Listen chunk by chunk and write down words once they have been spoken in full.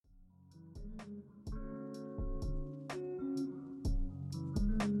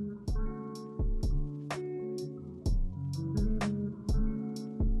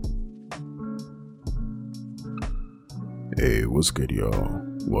Hey, what's good, y'all?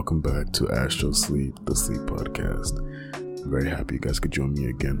 Welcome back to AstralSleep, the sleep podcast. I'm very happy you guys could join me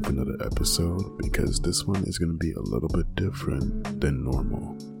again for another episode because this one is going to be a little bit different than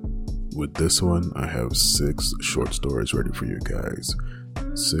normal. With this one, I have 6 short stories ready for you guys.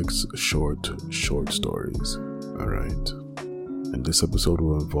 6 short stories, alright? And this episode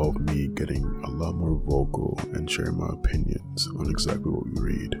will involve me getting a lot more vocal and sharing my opinions on exactly what we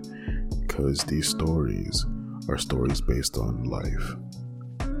read, because these stories are stories based on life.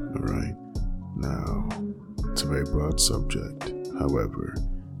 Alright? Now, it's a very broad subject. However,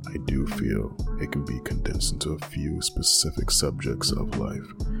 I do feel it can be condensed into a few specific subjects of life.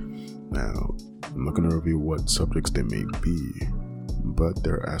 Now, I'm not going to reveal what subjects they may be, but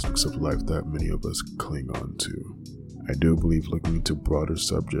there are aspects of life that many of us cling on to. I do believe looking into broader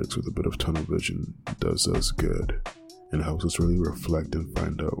subjects with a bit of tunnel vision does us good and helps us really reflect and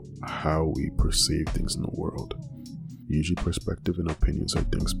find out how we perceive things in the world. Usually perspective and opinions are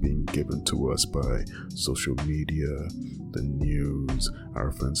things being given to us by social media, the news,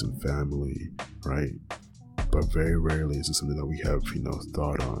 our friends and family, right? But very rarely is it something that we have,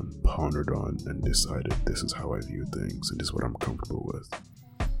 thought on, pondered on, and decided this is how I view things and this is what I'm comfortable with,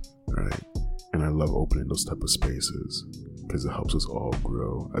 right? And I love opening those type of spaces because it helps us all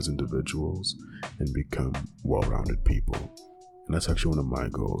grow as individuals and become well-rounded people. And that's actually one of my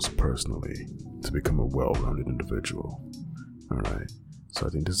goals personally, to become a well-rounded individual. Alright, so I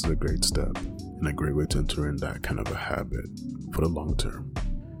think this is a great step and a great way to enter in that kind of a habit for the long term.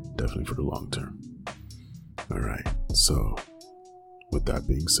 Definitely for the long term. Alright, so with that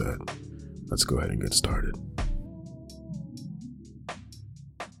being said, let's go ahead and get started.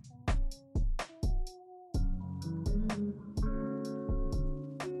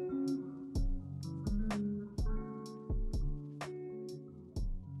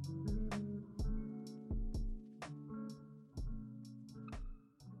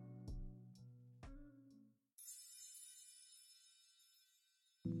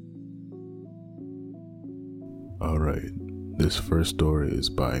 Alright, this first story is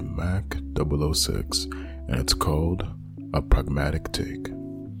by Mac006 and it's called A Pragmatic Take.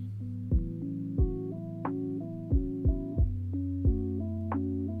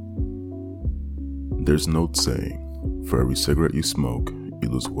 There's an old saying, for every cigarette you smoke, you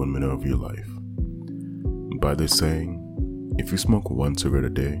lose 1 minute of your life. By this saying, if you smoke 1 cigarette a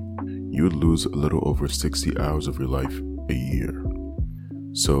day, you would lose a little over 60 hours of your life a year.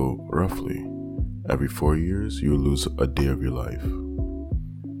 So, roughly, every 4 years, you will lose a day of your life.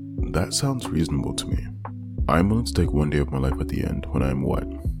 That sounds reasonable to me. I'm willing to take 1 day of my life at the end when I'm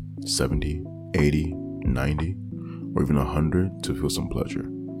 70, 80, 90, or even 100 to feel some pleasure.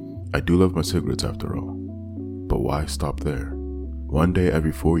 I do love my cigarettes after all. But why stop there? 1 day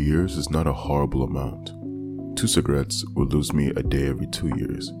every 4 years is not a horrible amount. 2 cigarettes will lose me a day every 2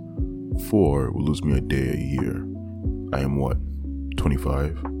 years. 4 will lose me a day a year. I am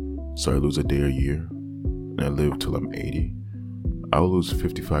 25? So I lose a day a year, and I live till I'm 80, I will lose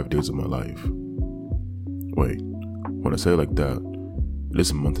 55 days of my life. Wait, when I say it like that, it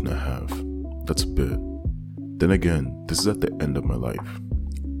is a month and a half. That's a bit. Then again, this is at the end of my life.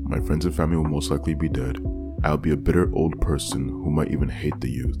 My friends and family will most likely be dead. I'll be a bitter old person who might even hate the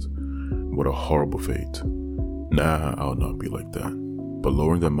youth. What a horrible fate. Nah, I'll not be like that. But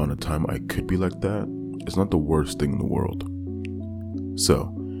lowering the amount of time I could be like that is not the worst thing in the world.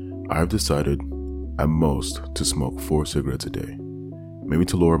 So, I've decided, at most, to smoke 4 cigarettes a day. Maybe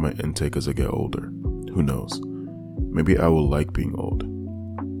to lower my intake as I get older. Who knows? Maybe I will like being old.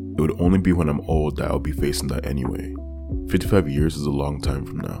 It would only be when I'm old that I'll be facing that anyway. 55 years is a long time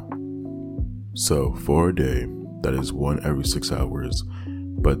from now. So, for a day, that is 1 every 6 hours,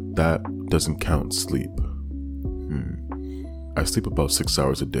 but that doesn't count sleep. I sleep about 6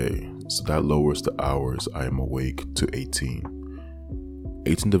 hours a day, so that lowers the hours I am awake to 18.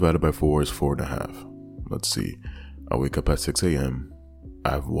 18 divided by 4 is 4.5. Let's see. I wake up at 6 a.m.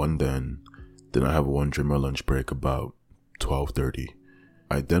 I have 1 then I have 1 during my lunch break about 12:30.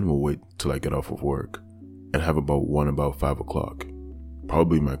 I then will wait till I get off of work and have about 1 about 5 o'clock.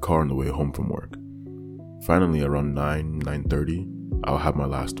 Probably my car on the way home from work. Finally, around 9:30, I'll have my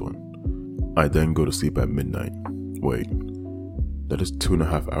last one. I then go to sleep at midnight. Wait, that is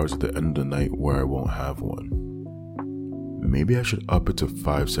 2.5 hours at the end of the night where I won't have one. Maybe I should up it to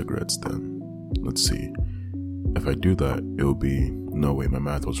 5 cigarettes then. Let's see. If I do that, it will be... No way, my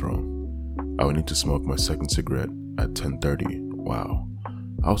math was wrong. I would need to smoke my second cigarette at 10:30. Wow,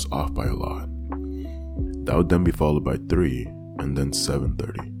 I was off by a lot. That would then be followed by 3 and then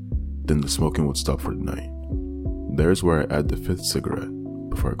 7:30. Then the smoking would stop for the night. There's where I add the 5th cigarette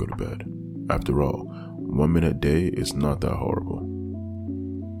before I go to bed. After all, 1 minute a day is not that horrible.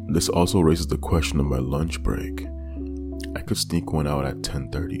 This also raises the question of my lunch break. I could sneak one out at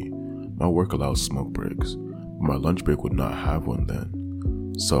 10:30. My work allows smoke breaks, but my lunch break would not have one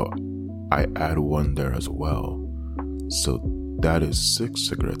then. So I add one there as well. So that is 6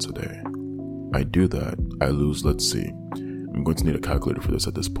 cigarettes a day. I do that, I lose, let's see. I'm going to need a calculator for this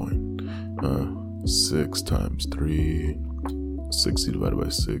at this point. 6 times 3, 60 divided by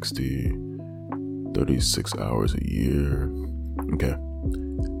 60, 36 hours a year. Okay.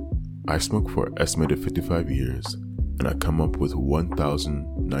 I smoked for an estimated 55 years, and I come up with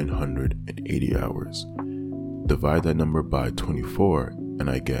 1,980 hours. Divide that number by 24, and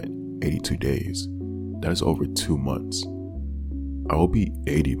I get 82 days. That is over 2 months. I will be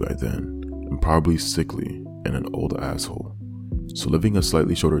 80 by then, and probably sickly and an old asshole. So living a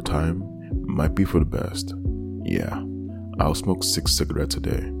slightly shorter time might be for the best. Yeah, I'll smoke 6 cigarettes a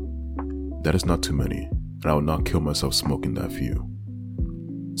day. That is not too many, and I will not kill myself smoking that few.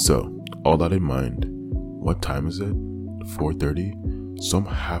 So, all that in mind, what time is it? 4:30? So I'm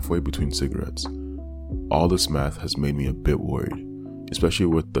halfway between cigarettes. All this math has made me a bit worried, especially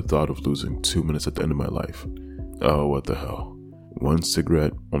with the thought of losing 2 minutes at the end of my life. Oh, what the hell. 1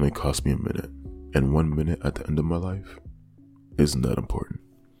 cigarette only cost me a minute, and 1 minute at the end of my life? Isn't that important?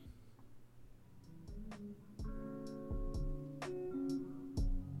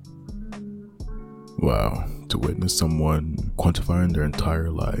 Wow, to witness someone quantifying their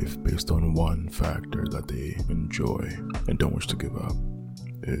entire life based on one factor that they enjoy and don't wish to give up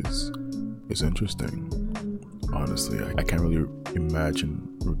is interesting. Honestly, I can't really imagine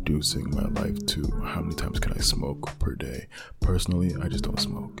reducing my life to how many times can I smoke per day. Personally, I just don't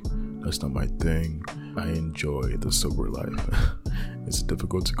smoke. That's not my thing. I enjoy the sober life. It's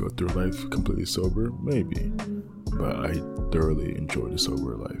difficult to go through life completely sober, maybe, but I thoroughly enjoy the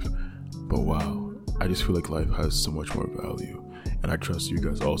sober life. But wow, I just feel like life has so much more value, and I trust you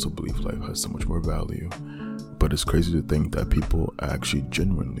guys also believe life has so much more value. But it's crazy to think that people actually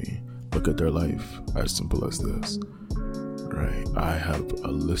genuinely look at their life as simple as this, right? I have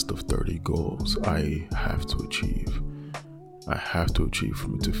a list of 30 goals I have to achieve. I have to achieve for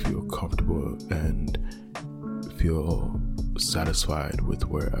me to feel comfortable and feel satisfied with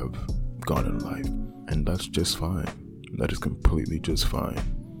where I've gone in life. And that's just fine. That is completely just fine.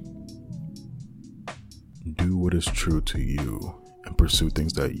 Do what is true to you and pursue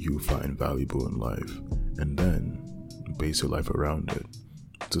things that you find valuable in life, and then base your life around it.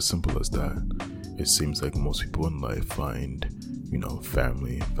 It's as simple as that. It seems like most people in life find,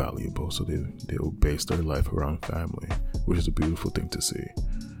 family valuable, so they will base their life around family, which is a beautiful thing to see,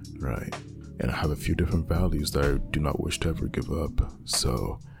 right? And I have a few different values that I do not wish to ever give up.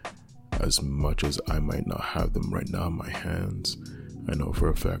 So as much as I might not have them right now in my hands, I know for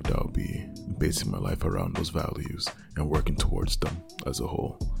a fact I'll be basing my life around those values and working towards them as a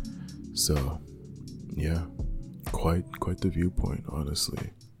whole. So, yeah, quite the viewpoint,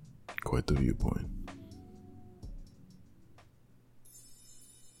 honestly. Quite the viewpoint.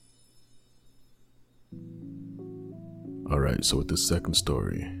 Alright, so with the second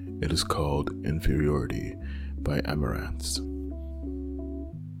story, it is called Inferiority by Amaranths.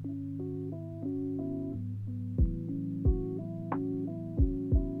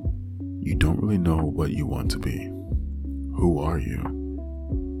 You don't really know what you want to be. Who are you?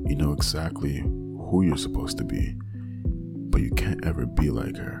 You know exactly who you're supposed to be, but you can't ever be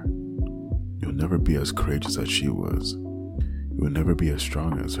like her. You'll never be as courageous as she was. You'll never be as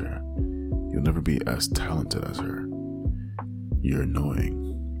strong as her. You'll never be as talented as her. You're annoying.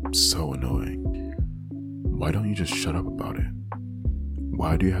 So annoying. Why don't you just shut up about it?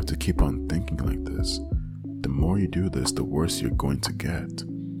 Why do you have to keep on thinking like this? The more you do this, the worse you're going to get.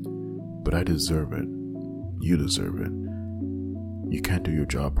 But I deserve it. You deserve it. You can't do your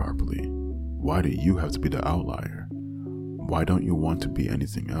job properly. Why do you have to be the outlier? Why don't you want to be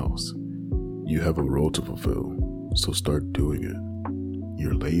anything else? You have a role to fulfill, so start doing it.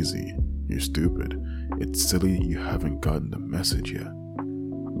 You're lazy. You're stupid. It's silly you haven't gotten the message yet.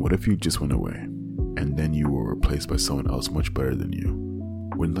 What if you just went away, and then you were replaced by someone else much better than you?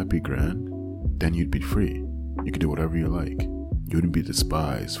 Wouldn't that be grand? Then you'd be free. You could do whatever you like. You wouldn't be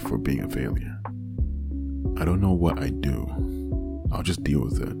despised for being a failure. I don't know what I'd do. I'll just deal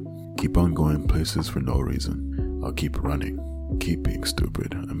with it. Keep on going places for no reason. I'll keep running. Keep being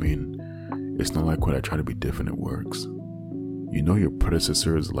stupid. I mean, it's not like when I try to be different it works. You know your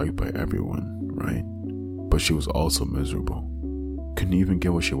predecessor is liked by everyone, right? But she was also miserable. Couldn't even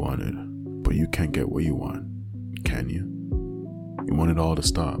get what she wanted. But you can't get what you want, can you? You want it all to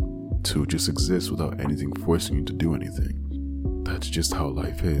stop, to just exist without anything forcing you to do anything. That's just how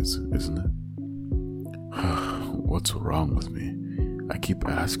life is, isn't it? What's wrong with me? I keep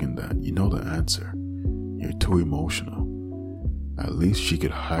asking that. You know the answer. You're too emotional. At least she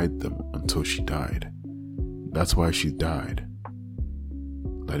could hide them until she died. That's why she died.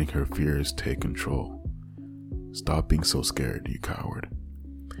 Letting her fears take control. Stop being so scared, you coward.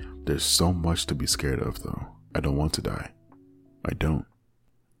 There's so much to be scared of, though. I don't want to die. I don't.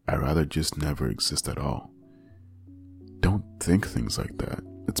 I'd rather just never exist at all. Don't think things like that.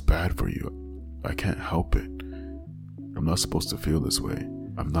 It's bad for you. I can't help it. I'm not supposed to feel this way.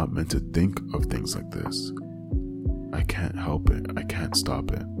 I'm not meant to think of things like this. I can't help it. I can't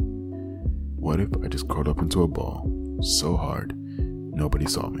stop it. What if I just curled up into a ball so hard nobody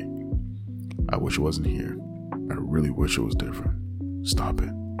saw me? I wish it wasn't here. I really wish it was different. Stop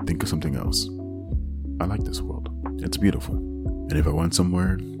it. Think of something else. I like this world. It's beautiful. And if I went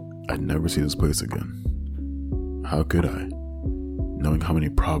somewhere, I'd never see this place again. How could I? Knowing how many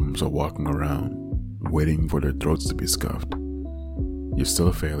problems are walking around, waiting for their throats to be scuffed. You're still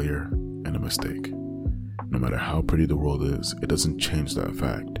a failure and a mistake. No matter how pretty the world is, it doesn't change that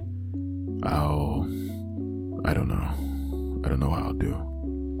fact. I don't know. I don't know how I'll do.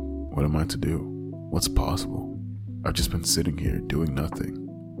 What am I to do? What's possible? I've just been sitting here doing nothing.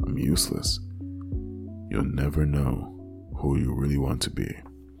 I'm useless. You'll never know who you really want to be.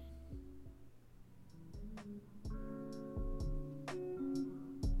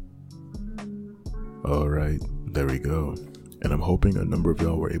 Alright, there we go. And I'm hoping a number of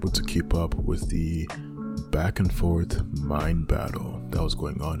y'all were able to keep up with the back and forth mind battle that was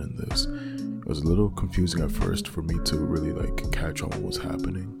going on in this. It was a little confusing at first for me to really catch on what was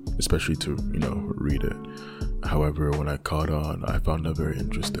happening, especially to, read it. However, when I caught on, I found that very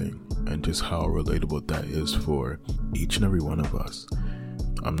interesting and just how relatable that is for each and every one of us.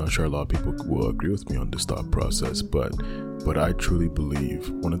 I'm not sure a lot of people will agree with me on this thought process, but I truly believe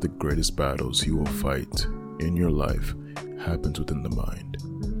one of the greatest battles you will fight in your life happens within the mind.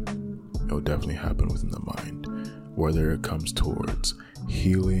 It will definitely happen within the mind, whether it comes towards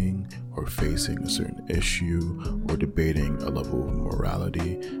healing or facing a certain issue or debating a level of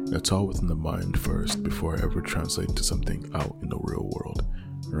morality. It's all within the mind first before I ever translate into something out in the real world,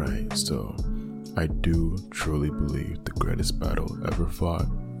 right? So I do truly believe the greatest battle ever fought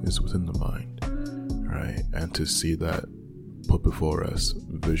is within the mind, right? And to see that put before us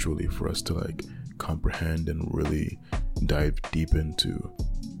visually for us to comprehend and really dive deep into,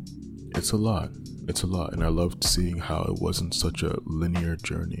 it's a lot, and I loved seeing how it wasn't such a linear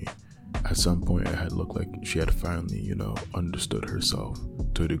journey. At some point it had looked like she had finally, understood herself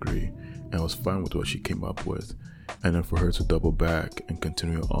to a degree and was fine with what she came up with, and then for her to double back and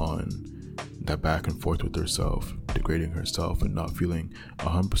continue on that back and forth with herself, degrading herself and not feeling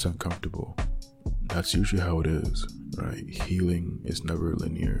 100% comfortable. That's usually how it is, right? Healing is never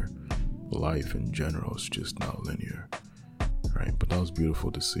linear. Life in general is just not linear, right? But that was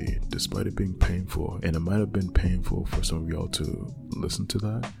beautiful to see, despite it being painful. And it might have been painful for some of y'all to listen to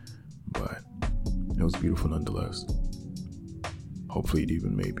that, but it was beautiful nonetheless. Hopefully it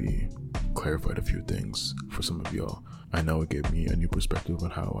even maybe clarified a few things for some of y'all. I know it gave me a new perspective on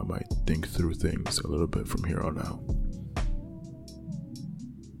how I might think through things a little bit from here on out.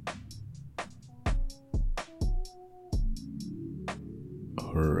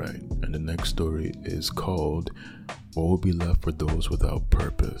 Alright, and the next story is called What Will Be Left for Those Without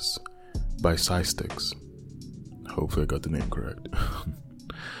Purpose by Systix. Hopefully I got the name correct.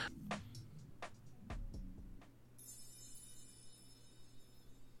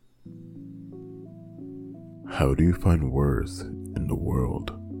 How do you find worth in the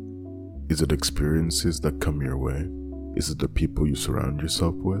world? Is it experiences that come your way? Is it the people you surround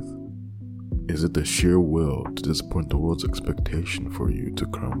yourself with? Is it the sheer will to disappoint the world's expectation for you to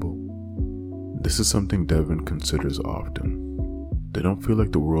crumble? This is something Devin considers often. They don't feel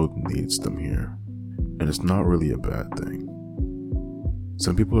like the world needs them here, and it's not really a bad thing.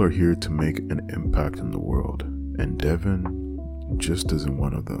 Some people are here to make an impact in the world, and Devin just isn't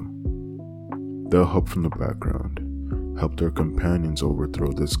one of them. They'll help from the background, help their companions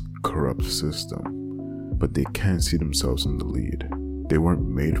overthrow this corrupt system, but they can't see themselves in the lead. They weren't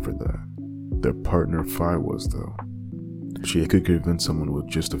made for that. Their partner Fi was, though. She could convince someone with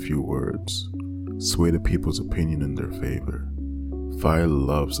just a few words, sway the people's opinion in their favor. Fi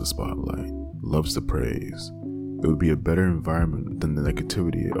loves the spotlight, loves the praise. It would be a better environment than the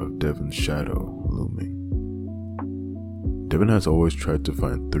negativity of Devin's shadow looming. Devin has always tried to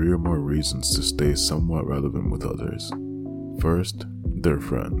find 3 or more reasons to stay somewhat relevant with others. First, they're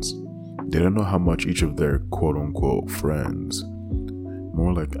friends. They don't know how much each of their quote-unquote friends,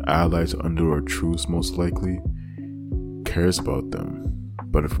 more like allies under a truce most likely, cares about them.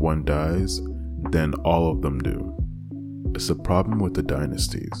 But if one dies, then all of them do. It's a problem with the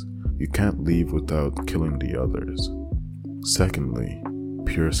dynasties. You can't leave without killing the others. Secondly,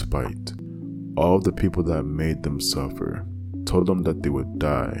 pure spite. All of the people that made them suffer told them that they would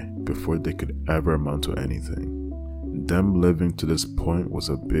die before they could ever amount to anything. Them living to this point was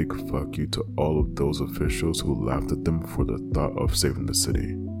a big fuck you to all of those officials who laughed at them for the thought of saving the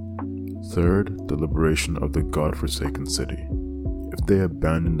city. Third, the liberation of the god-forsaken city. If they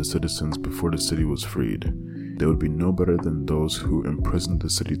abandoned the citizens before the city was freed, they would be no better than those who imprisoned the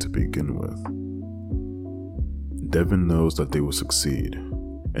city to begin with. Devon knows that they will succeed,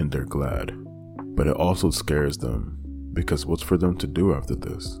 and they're glad, but it also scares them, because what's for them to do after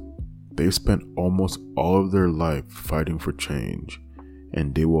this? They've spent almost all of their life fighting for change,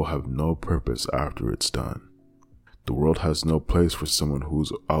 and they will have no purpose after it's done. The world has no place for someone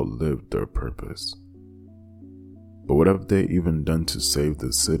who's outlived their purpose. But what have they even done to save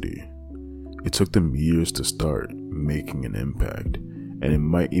the city? It took them years to start making an impact, and it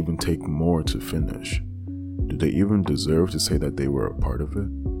might even take more to finish. Do they even deserve to say that they were a part of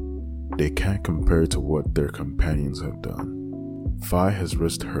it? They can't compare to what their companions have done. Vi has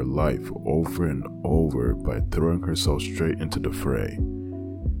risked her life over and over by throwing herself straight into the fray.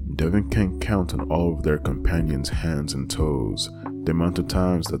 Devon can't count on all of their companions' hands and toes the amount of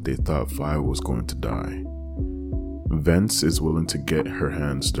times that they thought Vi was going to die. Vance is willing to get her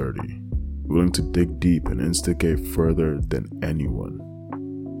hands dirty, willing to dig deep and instigate further than anyone.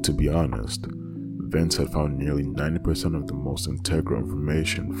 To be honest, Vance had found nearly 90% of the most integral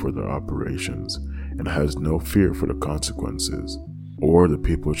information for their operations and has no fear for the consequences, or the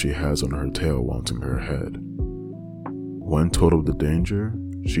people she has on her tail wanting her head. When told of the danger,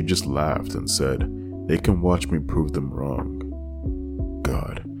 she just laughed and said, "They can watch me prove them wrong."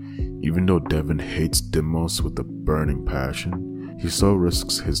 God, even though Devon hates Demos with a burning passion, he still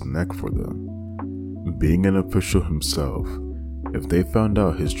risks his neck for them. Being an official himself, if they found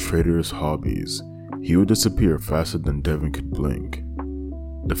out his traitorous hobbies, he would disappear faster than Devon could blink.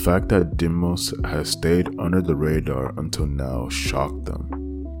 The fact that Demos has stayed under the radar until now shocked them.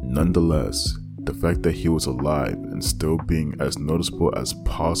 Nonetheless, the fact that he was alive and still being as noticeable as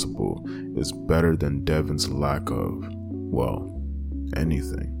possible is better than Devon's lack of, well,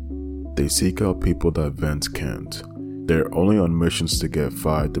 anything. They seek out people that Vance can't. They're only on missions to get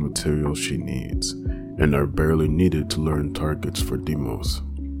Vi the materials she needs, and are barely needed to learn targets for Demos.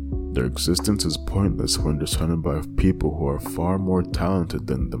 Their existence is pointless when they're surrounded by people who are far more talented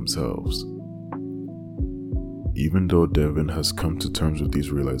than themselves. Even though Devon has come to terms with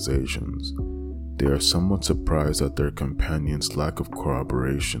these realizations, they are somewhat surprised at their companions' lack of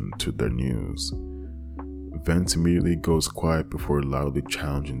corroboration to their news. Vance immediately goes quiet before loudly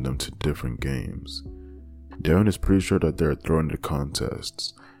challenging them to different games. Devon is pretty sure that they are throwing the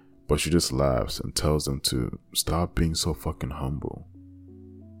contests, but she just laughs and tells them to stop being so fucking humble.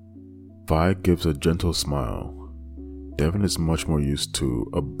 Vi gives a gentle smile. Devon is much more used to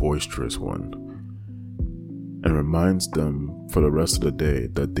a boisterous one, and reminds them for the rest of the day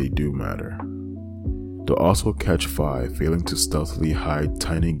that they do matter. They'll also catch Vi failing to stealthily hide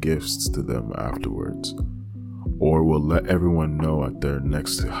tiny gifts to them afterwards, or will let everyone know at their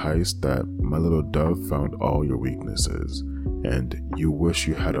next heist that my little dove found all your weaknesses, and you wish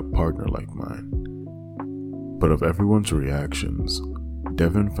you had a partner like mine. But of everyone's reactions,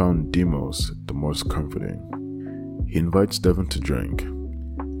 Devon found Demos the most comforting. He invites Devon to drink.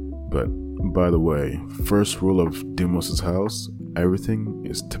 But, by the way, first rule of Demos' house, everything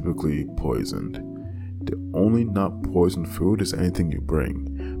is typically poisoned. The only not poisoned food is anything you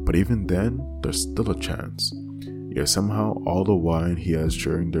bring, but even then, there's still a chance. Yet somehow all the wine he has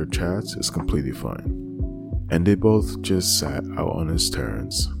during their chats is completely fine. And they both just sat out on his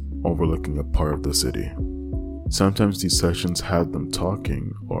terrace, overlooking a part of the city. Sometimes these sessions have them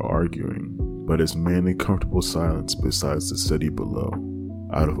talking or arguing, but it's mainly comfortable silence besides the city below.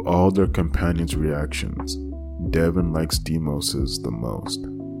 Out of all their companions' reactions, Devon likes Demos's the most.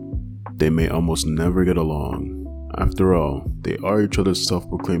 They may almost never get along. After all, they are each other's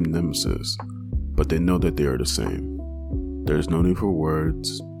self-proclaimed nemesis, but they know that they are the same. There's no need for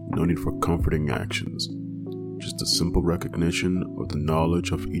words, no need for comforting actions. Just a simple recognition of the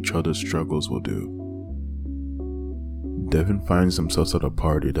knowledge of each other's struggles will do. Devon finds himself at a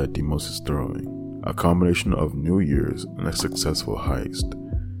party that Demos is throwing, a combination of New Year's and a successful heist.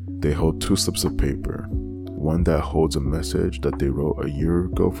 They hold 2 slips of paper, one that holds a message that they wrote a year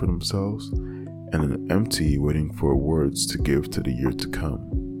ago for themselves, and an empty waiting for words to give to the year to come.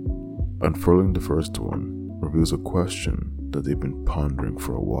 Unfurling the first one reveals a question that they've been pondering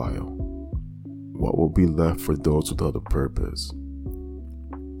for a while. What will be left for those without a purpose?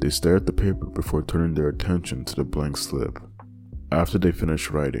 They stare at the paper before turning their attention to the blank slip. After they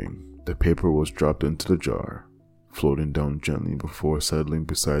finished writing, the paper was dropped into the jar, floating down gently before settling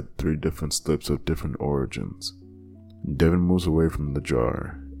beside 3 different slips of different origins. Devin moves away from the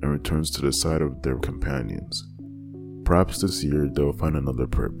jar and returns to the side of their companions. Perhaps this year they'll find another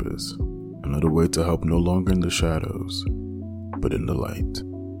purpose, another way to help no longer in the shadows, but in the light.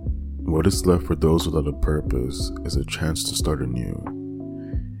 What is left for those without a purpose is a chance to start anew.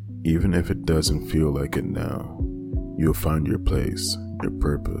 Even if it doesn't feel like it now, you'll find your place, your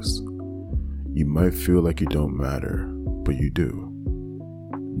purpose. You might feel like you don't matter, but you do.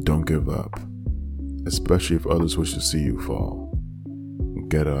 Don't give up, especially if others wish to see you fall.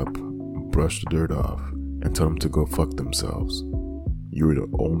 Get up, brush the dirt off, and tell them to go fuck themselves. You're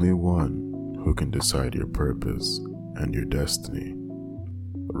the only one who can decide your purpose and your destiny.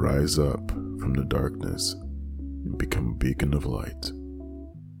 Rise up from the darkness and become a beacon of light.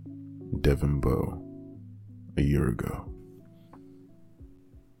 Devin Bow, a year ago.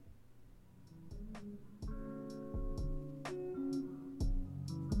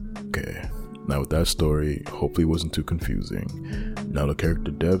 Okay, now with that story, hopefully it wasn't too confusing. Now the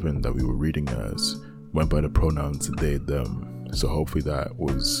character Devin that we were reading as went by the pronouns they, them, so hopefully that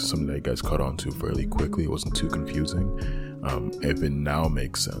was something that you guys caught on to fairly quickly. It wasn't too confusing. If it now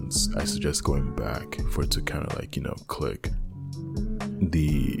makes sense, I suggest going back for it to kind of click.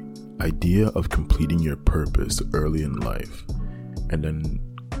 The idea of completing your purpose early in life and then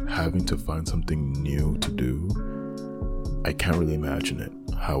having to find something new to do, I can't really imagine it.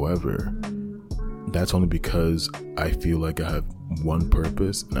 However, that's only because I feel like I have one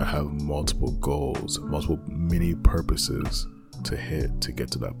purpose and I have multiple goals, multiple mini purposes to hit to get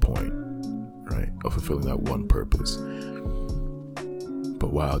to that point, right, of fulfilling that one purpose.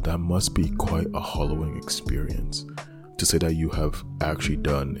 But wow, that must be quite a hollowing experience to say that you have actually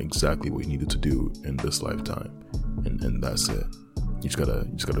done exactly what you needed to do in this lifetime, and that's it. You just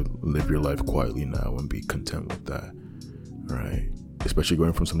gotta live your life quietly now and be content with that, right? Especially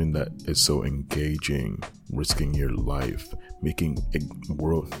going from something that is so engaging, risking your life, making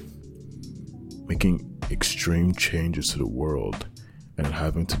extreme changes to the world, and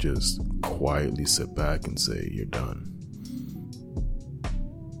having to just quietly sit back and say you're done.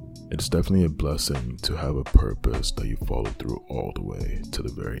 It's definitely a blessing to have a purpose that you follow through all the way to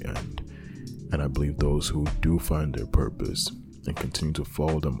the very end. And I believe those who do find their purpose and continue to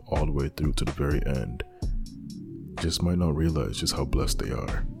follow them all the way through to the very end just might not realize just how blessed they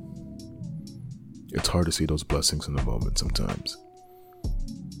are. It's hard to see those blessings in the moment sometimes.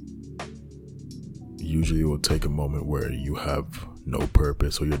 Usually it will take a moment where you have no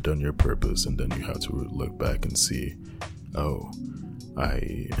purpose or you're done your purpose, and then you have to look back and see, oh,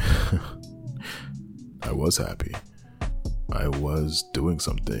 I was happy. I was doing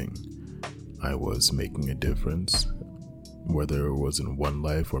something. I was making a difference. Whether it was in one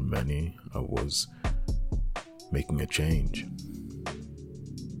life or many, I was making a change.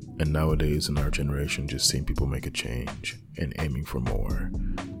 And nowadays in our generation, just seeing people make a change and aiming for more,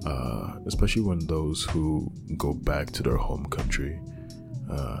 especially when those who go back to their home country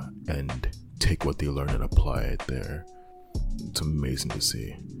and take what they learn and apply it there. It's amazing to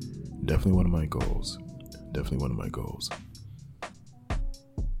see. Definitely one of my goals.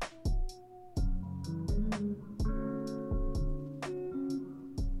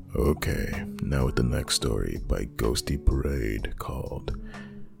 Okay, now with the next story by Ghosty Parade called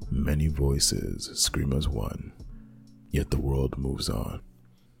Many Voices Scream as One, Yet the World Moves On.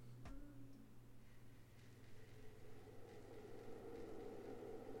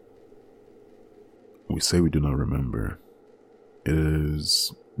 We say we do not remember. It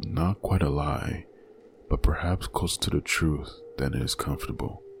is not quite a lie, but perhaps closer to the truth than it is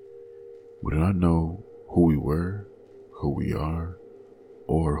comfortable. We do not know who we were, who we are,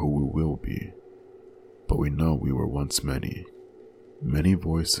 or who we will be, but we know we were once many. Many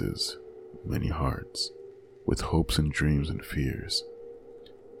voices, many hearts, with hopes and dreams and fears.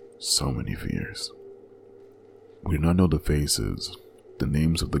 So many fears. We do not know the faces, the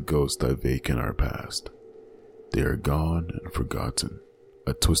names of the ghosts that vacant our past. They are gone and forgotten.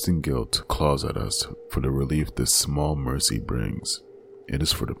 A twisting guilt claws at us for the relief this small mercy brings. It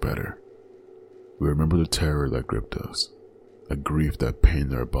is for the better. We remember the terror that gripped us, a grief that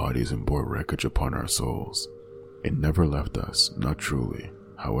pained our bodies and bore wreckage upon our souls. It never left us, not truly.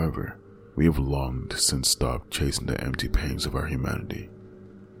 However, we have longed since stopped chasing the empty pangs of our humanity.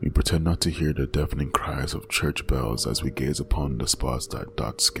 We pretend not to hear the deafening cries of church bells as we gaze upon the spots that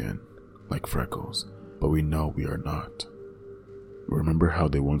dot skin, like freckles, but we know we are not. We remember how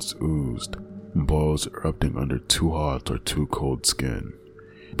they once oozed, balls erupting under too hot or too cold skin.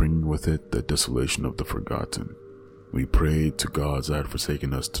 bringing with it the desolation of the forgotten. We prayed to gods that had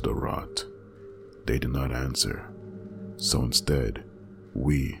forsaken us to the rot. They did not answer. So instead,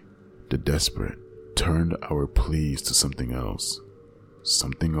 we, the desperate, turned our pleas to something else,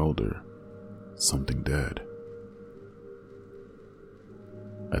 something older, something dead.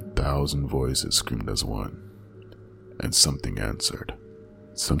 1,000 voices screamed as one, and something answered.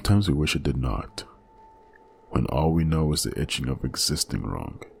 Sometimes we wish it did not, when all we know is the itching of existing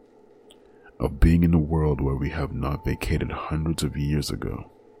wrong, of being in a world where we have not vacated hundreds of years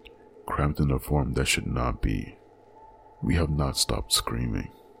ago, cramped in a form that should not be. We have not stopped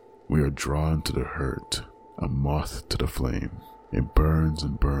screaming. We are drawn to the hurt, a moth to the flame. It burns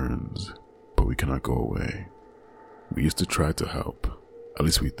and burns, but we cannot go away. We used to try to help, at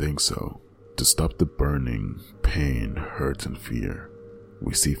least we think so, to stop the burning, pain, hurt, and fear.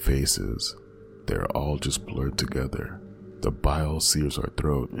 We see faces. They are all just blurred together. The bile sears our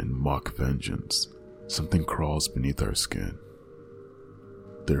throat in mock vengeance. Something crawls beneath our skin.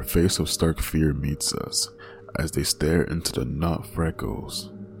 Their face of stark fear meets us as they stare into the not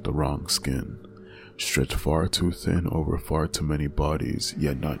freckles, the wrong skin, stretched far too thin over far too many bodies,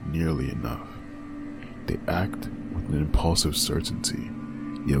 yet not nearly enough. They act with an impulsive certainty,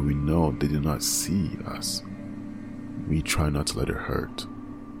 yet we know they do not see us. We try not to let it hurt.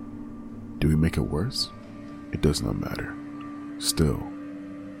 Do we make it worse? It does not matter. Still,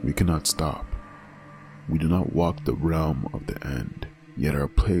 we cannot stop. We do not walk the realm of the end, yet our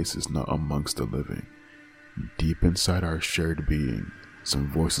place is not amongst the living. Deep inside our shared being, some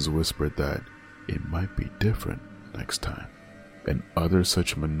voices whispered that it might be different next time, and other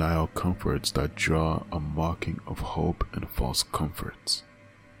such maniacal comforts that draw a mocking of hope and false comforts.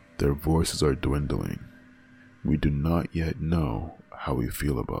 Their voices are dwindling. We do not yet know how we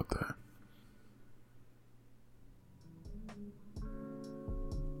feel about that.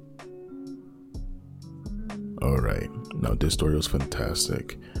 Alright, now this story was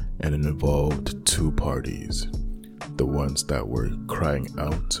fantastic, and it involved two parties. The ones that were crying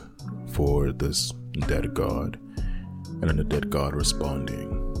out for this dead god, and then the dead god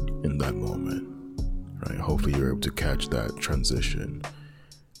responding in that moment. Right? Hopefully you're able to catch that transition.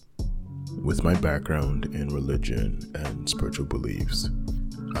 With my background in religion and spiritual beliefs,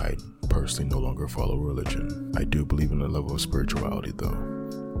 I personally no longer follow religion. I do believe in a level of spirituality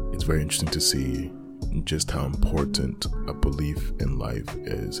though. It's very interesting to see just how important a belief in life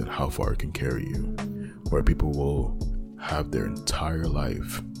is and how far it can carry you, where people will have their entire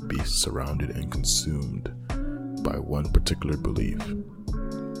life be surrounded and consumed by one particular belief.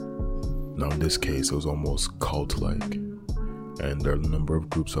 Now in this case, it was almost cult-like, and there are a number of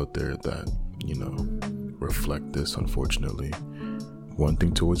groups out there that, reflect this, unfortunately. One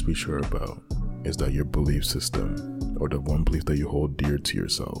thing to always be sure about is that your belief system, or the one belief that you hold dear to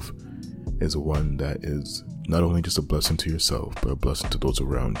yourself, is one that is not only just a blessing to yourself, but a blessing to those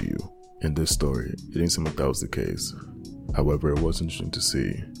around you. In this story, it didn't seem like that was the case. However, it was interesting to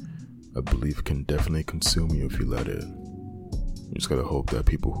see. A belief can definitely consume you if you let it. You just gotta hope that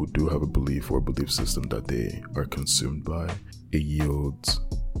people who do have a belief or belief system that they are consumed by, it yields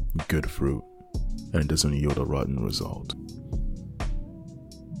good fruit, and it doesn't yield a rotten result.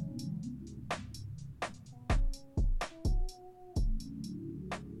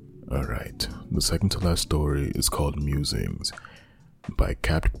 Alright, the second to last story is called Musings by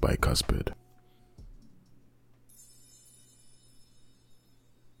Capped Bicuspid.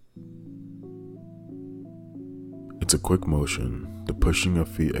 It's a quick motion, the pushing of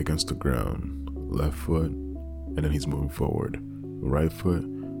feet against the ground, left foot, and then he's moving forward, right foot,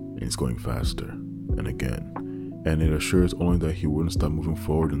 and he's going faster, and again, and it assures only that he wouldn't stop moving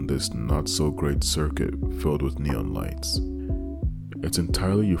forward in this not so great circuit filled with neon lights. It's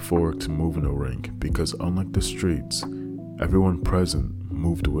entirely euphoric to move in a rink because unlike the streets, everyone present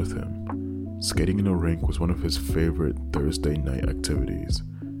moved with him. Skating in a rink was one of his favorite Thursday night activities,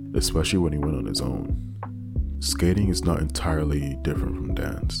 especially when he went on his own. Skating is not entirely different from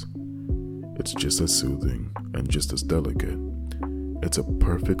dance. It's just as soothing and just as delicate. It's a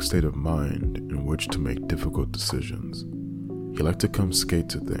perfect state of mind in which to make difficult decisions. He liked to come skate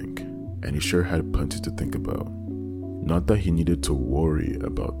to think, and he sure had plenty to think about. Not that he needed to worry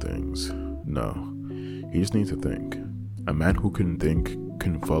about things. No, he just needed to think. A man who can think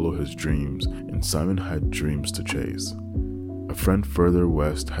can follow his dreams, and Simon had dreams to chase. A friend further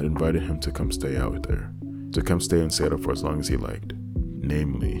west had invited him to come stay out there, to come stay in Seattle for as long as he liked.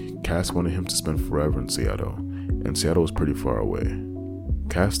 Namely, Cass wanted him to spend forever in Seattle, and Seattle was pretty far away.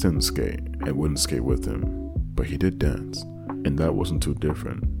 Cass didn't skate and wouldn't skate with him, but he did dance, and that wasn't too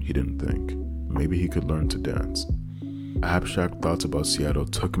different, he didn't think. Maybe he could learn to dance. Abstract thoughts about Seattle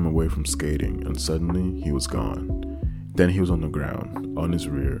took him away from skating, and suddenly he was gone. Then he was on the ground, on his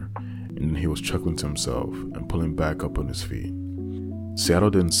rear, and then he was chuckling to himself and pulling back up on his feet. Seattle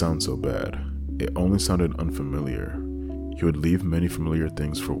didn't sound so bad. It only sounded unfamiliar. He would leave many familiar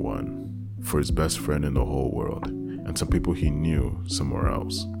things for one, for his best friend in the whole world, and some people he knew somewhere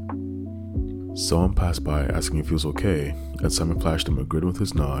else. Someone passed by asking if he was okay, and Simon flashed him a grin with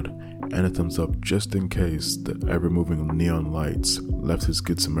his nod and a thumbs up just in case the ever-moving neon lights left his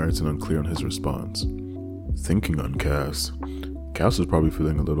good Samaritan unclear on his response. Thinking on Cass was probably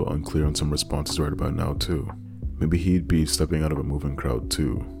feeling a little unclear on some responses right about now too. Maybe he'd be stepping out of a moving crowd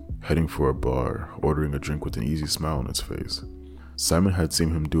too, heading for a bar, ordering a drink with an easy smile on his face. Simon had seen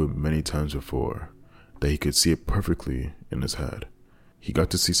him do it many times before, that he could see it perfectly in his head. He got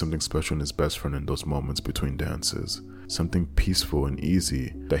to see something special in his best friend in those moments between dances, something peaceful and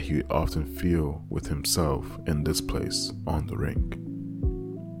easy that he would often feel with himself in this place on the rink.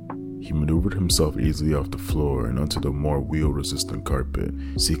 He maneuvered himself easily off the floor and onto the more wheel-resistant carpet,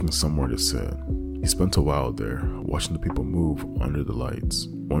 seeking somewhere to sit. He spent a while there, watching the people move under the lights,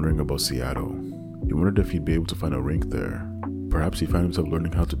 wondering about Seattle. He wondered if he'd be able to find a rink there. Perhaps he found himself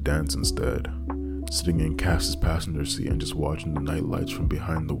learning how to dance instead, sitting in Cass's passenger seat and just watching the night lights from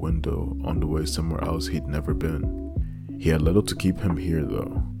behind the window on the way somewhere else he'd never been. He had little to keep him here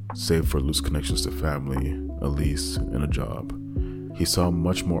though, save for loose connections to family, a lease, and a job. He saw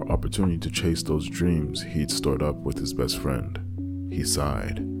much more opportunity to chase those dreams he'd stored up with his best friend. He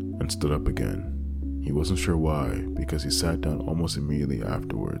sighed and stood up again. He wasn't sure why, because he sat down almost immediately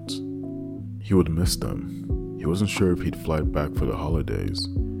afterwards. He would miss them. He wasn't sure if he'd fly back for the holidays.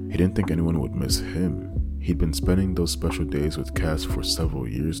 He didn't think anyone would miss him. He'd been spending those special days with Cass for several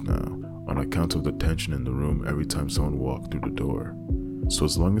years now, on account of the tension in the room every time someone walked through the door. So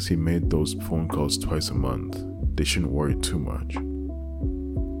as long as he made those phone calls twice a month, they shouldn't worry too much.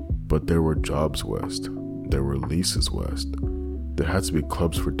 But there were jobs west. There were leases west. There had to be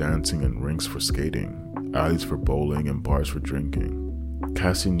clubs for dancing and rinks for skating, alleys for bowling and bars for drinking.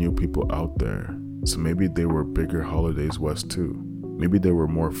 Cassie knew people out there, so maybe there were bigger holidays west too. Maybe there were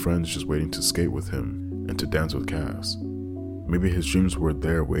more friends just waiting to skate with him and to dance with Cass. Maybe his dreams were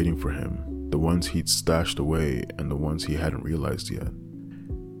there waiting for him, the ones he'd stashed away and the ones he hadn't realized yet.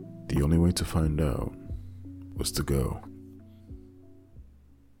 The only way to find out was to go.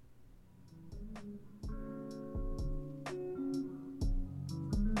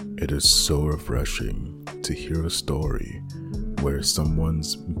 It is so refreshing to hear a story where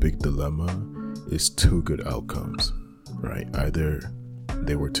someone's big dilemma is two good outcomes, right? Either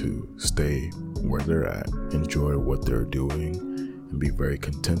they were to stay where they're at, enjoy what they're doing, and be very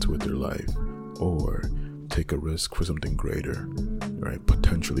content with their life, or take a risk for something greater, right?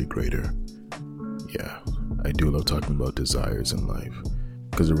 Potentially greater. Yeah, I do love talking about desires in life,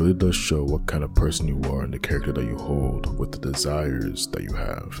 because it really does show what kind of person you are and the character that you hold with the desires that you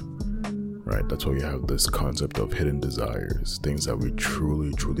have, right? That's why we have this concept of hidden desires, things that we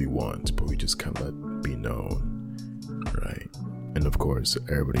truly want, but we just can't let be known, right? And of course,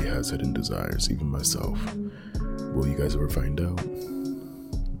 everybody has hidden desires, even myself. Will you guys ever find out?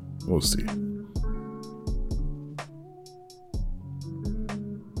 We'll see.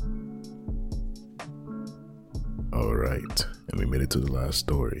 Alright, and we made it to the last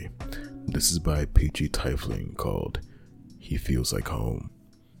story. This is by Peachy Tyfling called He Feels Like Home.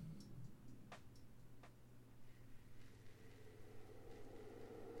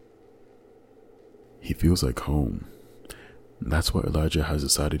 He feels like home. That's what Elijah has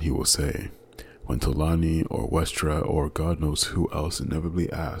decided he will say when Tolani or Westra or God knows who else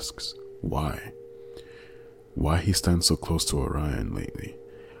inevitably asks why. Why he stands so close to Orion lately.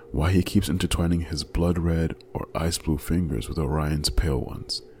 Why he keeps intertwining his blood red or ice blue fingers with Orion's pale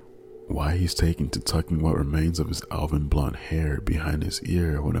ones. Why he's taken to tucking what remains of his alvin blonde hair behind his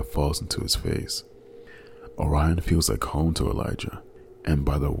ear when it falls into his face. Orion feels like home to Elijah, and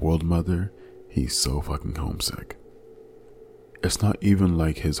by the world mother, he's so fucking homesick. It's not even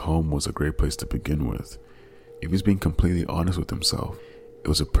like his home was a great place to begin with. If he's being completely honest with himself, it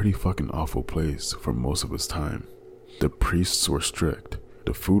was a pretty fucking awful place for most of his time. The priests were strict.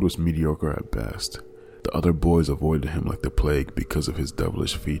 The food was mediocre at best. The other boys avoided him like the plague because of his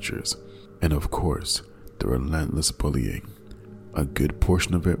devilish features. And of course, the relentless bullying. A good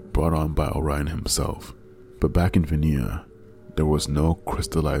portion of it brought on by Orion himself. But back in Venia, there was no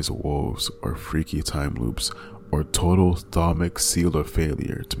crystallized wolves or freaky time loops or total thalamic seal of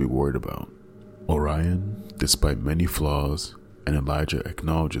failure to be worried about. Orion, despite many flaws, and Elijah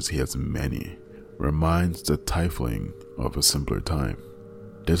acknowledges he has many, reminds the Tyfling of a simpler time.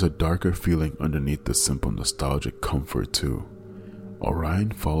 There's a darker feeling underneath the simple nostalgic comfort too.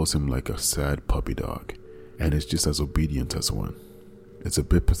 Orion follows him like a sad puppy dog, and is just as obedient as one. It's a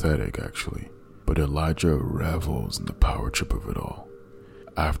bit pathetic actually, but Elijah revels in the power trip of it all.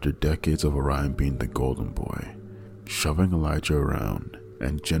 After decades of Orion being the golden boy, shoving Elijah around,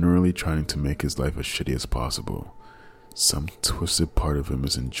 and generally trying to make his life as shitty as possible, some twisted part of him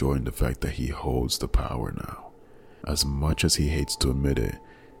is enjoying the fact that he holds the power now. As much as he hates to admit it,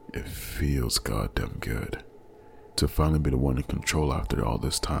 it feels goddamn good. To finally be the one in control after all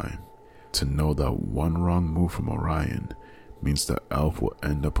this time. To know that one wrong move from Orion means that Elf will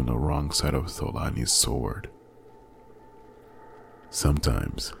end up on the wrong side of Tholani's sword.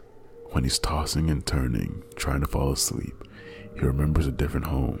 Sometimes, when he's tossing and turning, trying to fall asleep, he remembers a different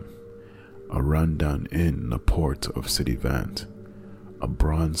home. A rundown inn in the port of City Vant. A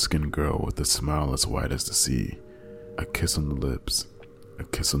bronze-skinned girl with a smile as white as the sea. A kiss on the lips, a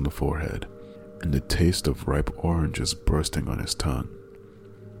kiss on the forehead, and the taste of ripe oranges bursting on his tongue.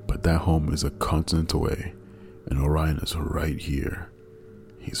 But that home is a continent away, and Orion is right here.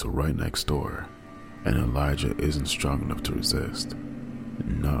 He's right next door, and Elijah isn't strong enough to resist.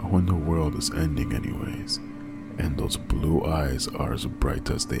 Not when the world is ending anyways, and those blue eyes are as bright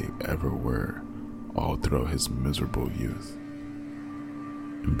as they ever were, all throughout his miserable youth.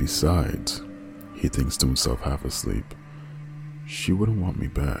 And besides, he thinks to himself half asleep, she wouldn't want me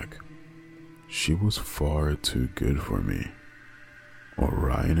back. She was far too good for me.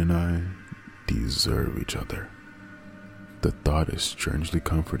 Orion and I deserve each other. The thought is strangely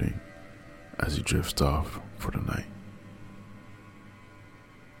comforting as he drifts off for the night.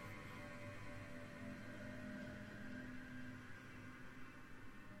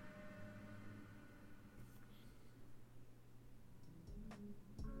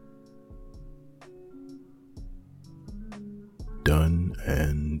 Done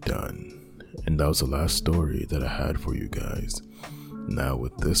and done. And that was the last story that I had for you guys. Now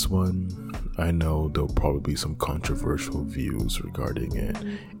with this one, I know there'll probably be some controversial views regarding it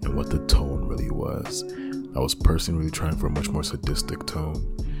and what the tone really was. I was personally really trying for a much more sadistic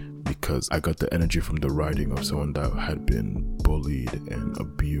tone because I got the energy from the writing of someone that had been bullied and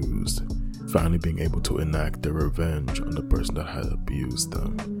abused, finally being able to enact their revenge on the person that had abused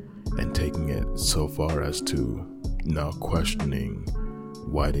them, and taking it so far as to now questioning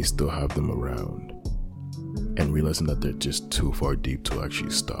why they still have them around, and realizing that they're just too far deep to actually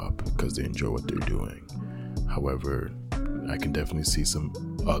stop because they enjoy what they're doing. However, I can definitely see some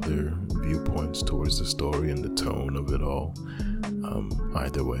other viewpoints towards the story and the tone of it all.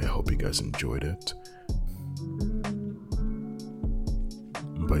 Either way, I hope you guys enjoyed it.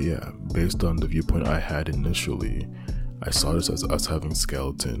 But yeah, based on the viewpoint I had initially, I saw this as us having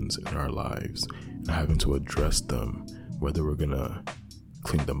skeletons in our lives and having to address them, whether we're gonna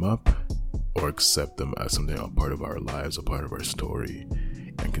clean them up or accept them as something a part of our lives, a part of our story,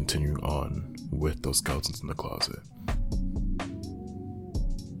 and continuing on with those skeletons in the closet.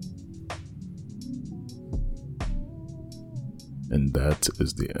 And that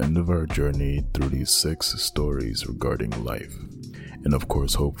is the end of our journey through these 6 stories regarding life. And of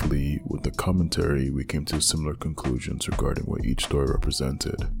course, hopefully, with the commentary, we came to similar conclusions regarding what each story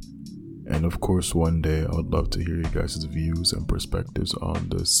represented. And of course, one day I would love to hear you guys' views and perspectives on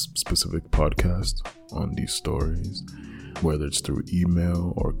this specific podcast, on these stories, whether it's through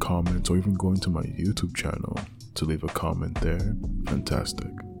email or comments, or even going to my YouTube channel to leave a comment there. Fantastic.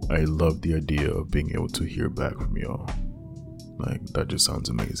 I love the idea of being able to hear back from y'all. Like, that just sounds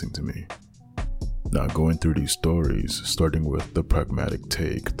amazing to me. Now, going through these stories, starting with The Pragmatic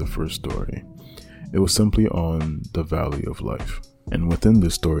Take, the first story, it was simply on the value of life. And within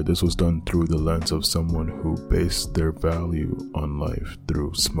this story, this was done through the lens of someone who based their value on life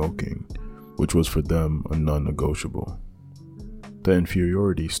through smoking, which was for them a non-negotiable. The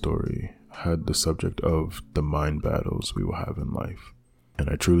inferiority story had the subject of the mind battles we will have in life. And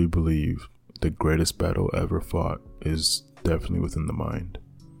I truly believe the greatest battle ever fought is definitely within the mind.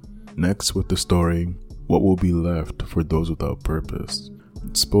 Next, with the story, What Will Be Left for Those Without Purpose.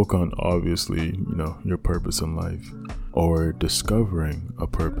 It spoke on, obviously, your purpose in life, or discovering a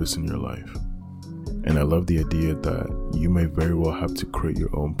purpose in your life. And I love the idea that you may very well have to create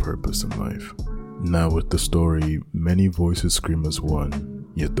your own purpose in life. Now with the story, many voices scream as one,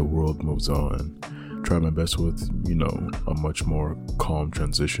 yet the world moves on. Try my best with, a much more calm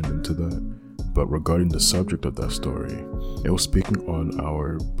transition into that. But regarding the subject of that story, it was speaking on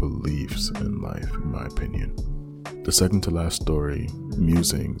our beliefs in life, in my opinion. The second to last story,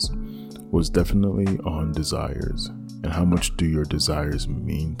 Musings, was definitely on desires, and how much do your desires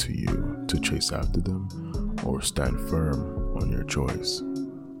mean to you to chase after them or stand firm on your choice.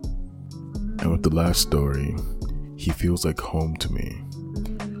 And with the last story, he feels like home to me.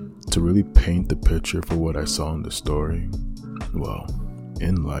 To really paint the picture for what I saw in the story, well,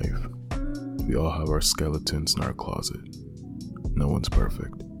 in life, we all have our skeletons in our closet. No one's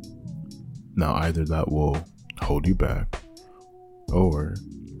perfect. Now either that will hold you back, or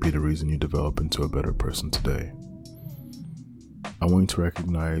be the reason you develop into a better person today. I want you to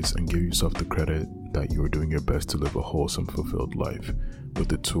recognize and give yourself the credit that you are doing your best to live a wholesome, fulfilled life with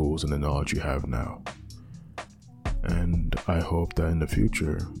the tools and the knowledge you have now. And I hope that in the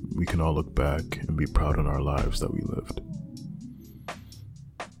future, we can all look back and be proud in our lives that we lived.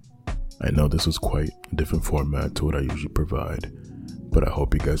 I know this was quite a different format to what I usually provide, but I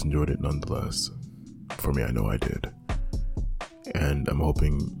hope you guys enjoyed it nonetheless. For me, I know I did. And I'm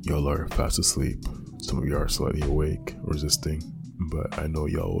hoping y'all are fast asleep. Some of you are slightly awake, resisting, but I know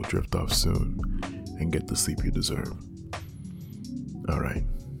y'all will drift off soon and get the sleep you deserve. Alright,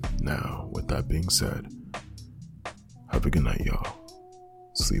 now with that being said, have a good night, y'all.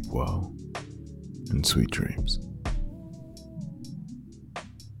 Sleep well and sweet dreams.